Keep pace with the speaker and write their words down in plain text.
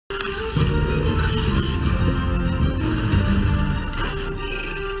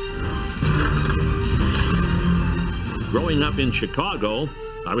Growing up in Chicago,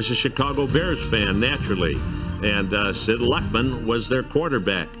 I was a Chicago Bears fan, naturally, and Sid Luckman was their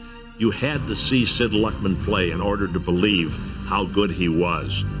quarterback. You had to see Sid Luckman play in order to believe how good he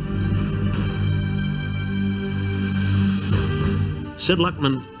was. Sid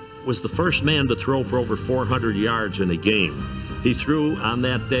Luckman was the first man to throw for over 400 yards in a game. He threw on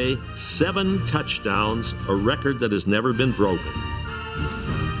that day 7 touchdowns, a record that has never been broken.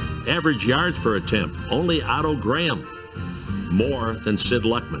 Average yards per attempt, only Otto Graham, more than Sid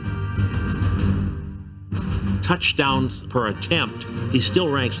Luckman. Touchdowns per attempt, he still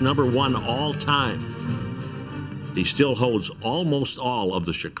ranks #1 all time. He still holds almost all of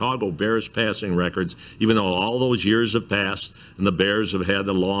the Chicago Bears passing records, even though all those years have passed and the Bears have had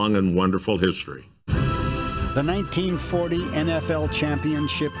a long and wonderful history. The 1940 NFL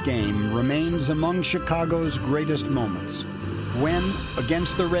championship game remains among Chicago's greatest moments, when,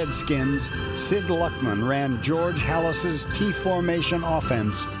 against the Redskins, Sid Luckman ran George Halas's T-formation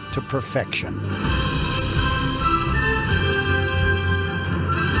offense to perfection.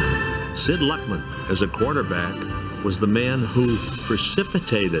 Sid Luckman, as a quarterback, was the man who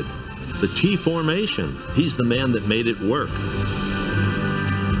precipitated the T-formation. He's the man that made it work.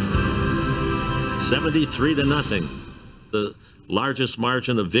 73-0, the largest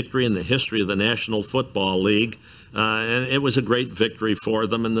margin of victory in the history of the National Football League, and it was a great victory for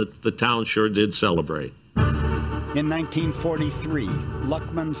them, and the town sure did celebrate. In 1943,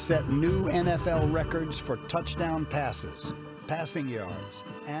 Luckman set new NFL records for touchdown passes, passing yards,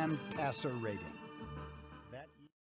 and passer rating.